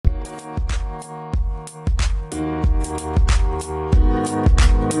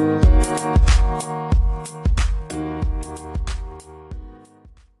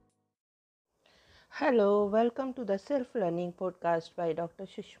Hello, welcome to the Self Learning Podcast by Dr.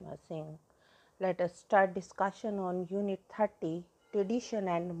 Sushma Singh. Let us start discussion on Unit 30, Tradition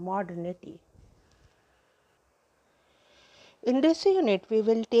and Modernity. In this unit, we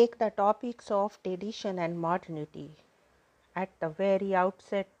will take the topics of tradition and modernity. At the very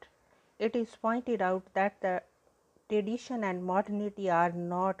outset, it is pointed out that the tradition and modernity are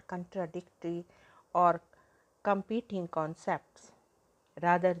not contradictory or competing concepts.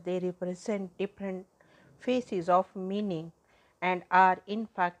 Rather, they represent different phases of meaning and are in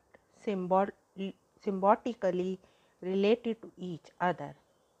fact symbiotically related to each other.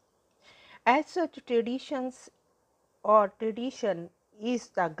 As such, traditions or tradition is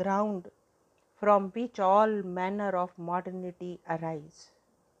the ground from which all manner of modernity arise.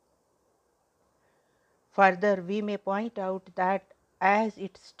 Further, we may point out that as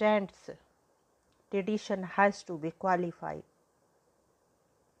it stands, tradition has to be qualified,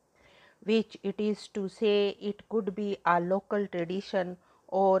 which it is to say it could be a local tradition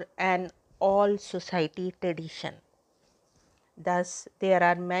or an all society tradition. Thus, there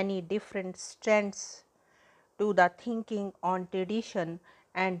are many different strands to the thinking on tradition,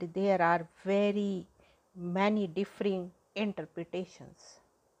 and there are very many differing interpretations.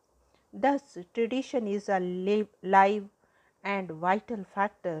 Thus, tradition is a live and vital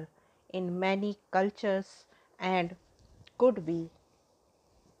factor in many cultures and could be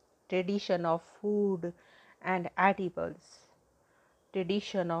tradition of food and edibles,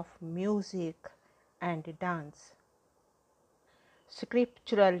 tradition of music and dance,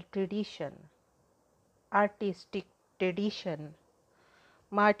 scriptural tradition, artistic tradition,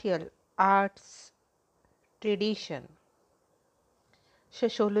 martial arts tradition,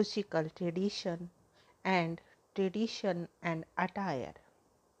 sociological tradition, and tradition and attire.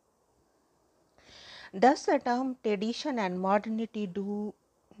 Thus, the term tradition and modernity do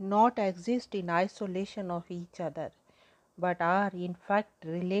not exist in isolation of each other, but are in fact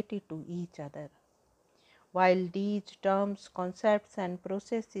related to each other. While these terms, concepts, and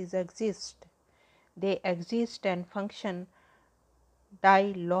processes exist, they exist and function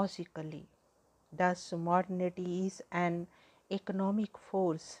dialogically. Thus, modernity is an economic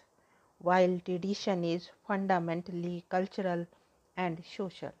force, while tradition is fundamentally cultural and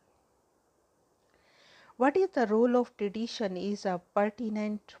social. What is the role of tradition is a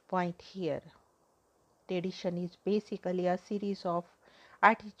pertinent point here. Tradition is basically a series of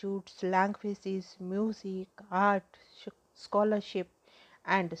attitudes, languages, music, art, scholarship,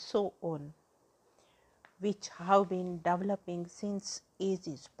 and so on, which have been developing since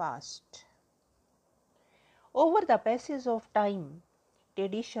ages past. Over the passage of time,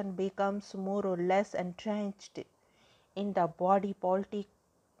 tradition becomes more or less entrenched in the body politic,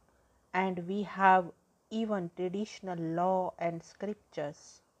 and we have even traditional law and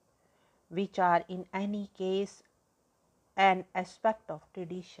scriptures, which are in any case an aspect of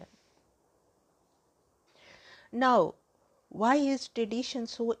tradition. Now, why is tradition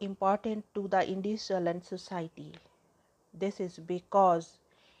so important to the individual and society? This is because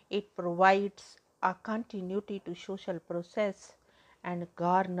it provides a continuity to social process and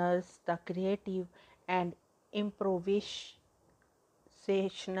garners the creative and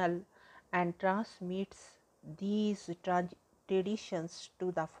improvisational and transmits these traditions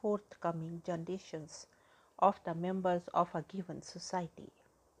to the forthcoming generations of the members of a given society,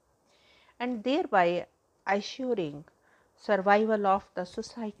 and thereby assuring survival of the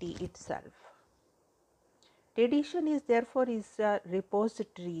society itself. Tradition is therefore a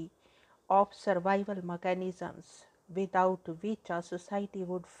repository of survival mechanisms without which a society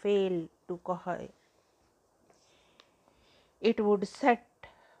would fail to cohere. It would set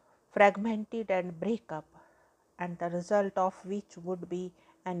fragmented and break up, and the result of which would be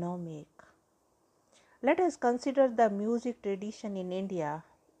anemic. Let us consider the music tradition in India.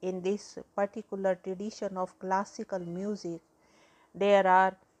 In this particular tradition of classical music, there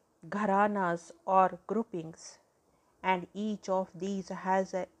are gharanas or groupings, and each of these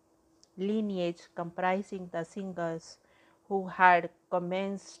has a lineage comprising the singers who had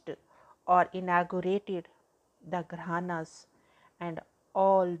commenced or inaugurated the gharanas and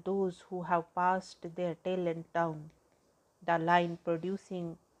all those who have passed their talent down the line,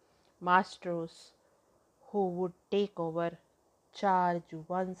 producing maestros who would take over charge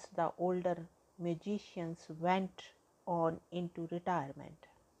once the older musicians went on into retirement.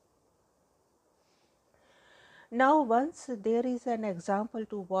 Now, once there is an example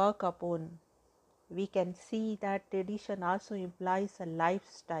to work upon, we can see that tradition also implies a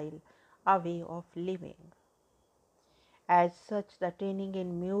lifestyle, a way of living. As such, the training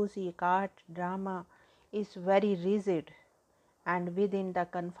in music, art, drama is very rigid and within the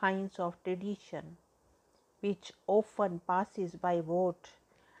confines of tradition. which often passes by vote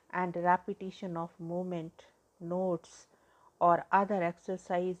and repetition of movement, notes, or other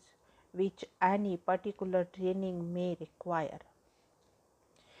exercise which any particular training may require.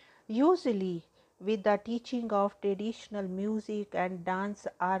 Usually, with the teaching of traditional music and dance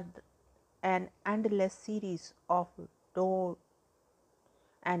are an endless series of do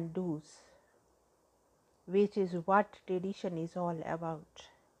and do's, which is what tradition is all about.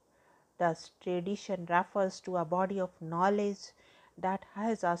 Thus, tradition refers to a body of knowledge that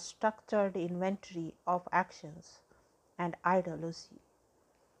has a structured inventory of actions and ideology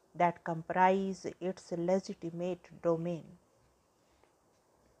that comprise its legitimate domain.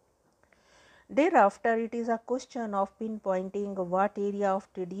 Thereafter, it is a question of pinpointing what area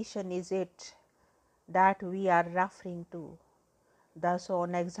of tradition is it that we are referring to. Thus,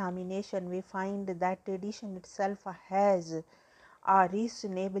 on examination, we find that tradition itself has a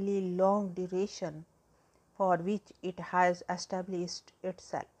reasonably long duration for which it has established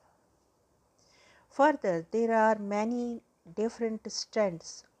itself. Further, there are many different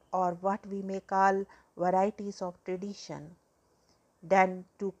strands or what we may call varieties of tradition. Then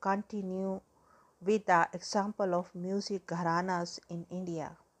to continue with the example of music gharanas in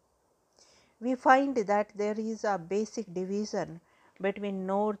India, we find that there is a basic division between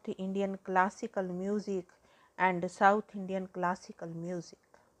North Indian classical music and South Indian classical music.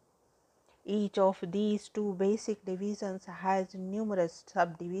 Each of these two basic divisions has numerous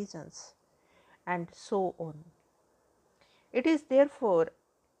subdivisions and so on. It is therefore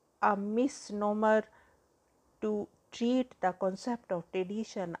a misnomer to treat the concept of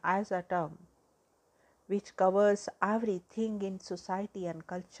tradition as a term which covers everything in society and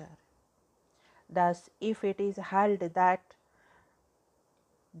culture. Thus, if it is held that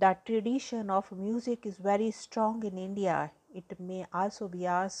the tradition of music is very strong in India, it may also be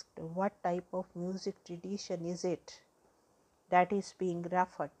asked what type of music tradition is it that is being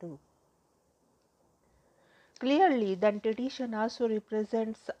referred to. Clearly, then tradition also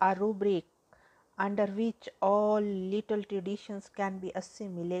represents a rubric under which all little traditions can be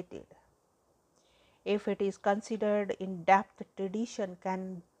assimilated. If it is considered in depth, tradition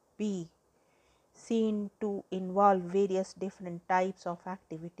can be seen to involve various different types of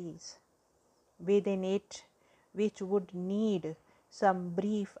activities within it, which would need some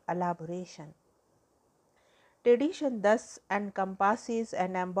brief elaboration. Tradition thus encompasses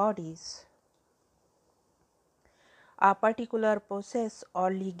and embodies a particular process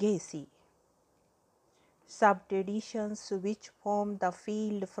or legacy, sub-traditions which form the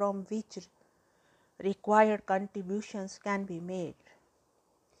field from which required contributions can be made,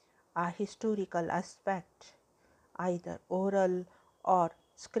 a historical aspect, either oral or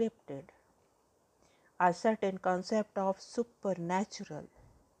scripted, a certain concept of supernatural,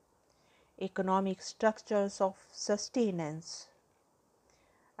 economic structures of sustenance,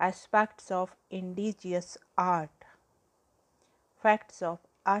 aspects of indigenous art, facts of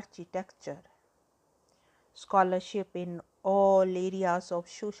architecture, scholarship in all areas of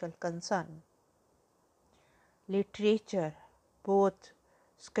social concern, literature, both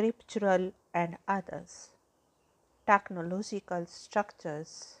scriptural and others, technological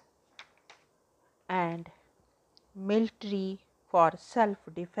structures, and military for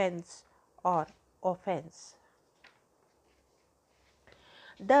self-defense or offense.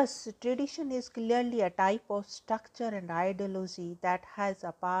 Thus, tradition is clearly a type of structure and ideology that has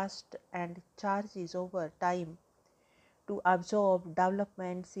a past and charges over time to absorb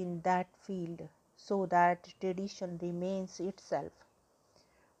developments in that field so that tradition remains itself,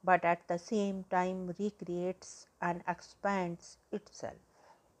 but at the same time recreates and expands itself.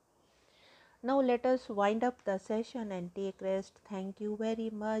 Now, let us wind up the session and take rest. Thank you very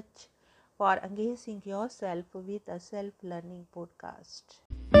much for engaging yourself with a self learning podcast.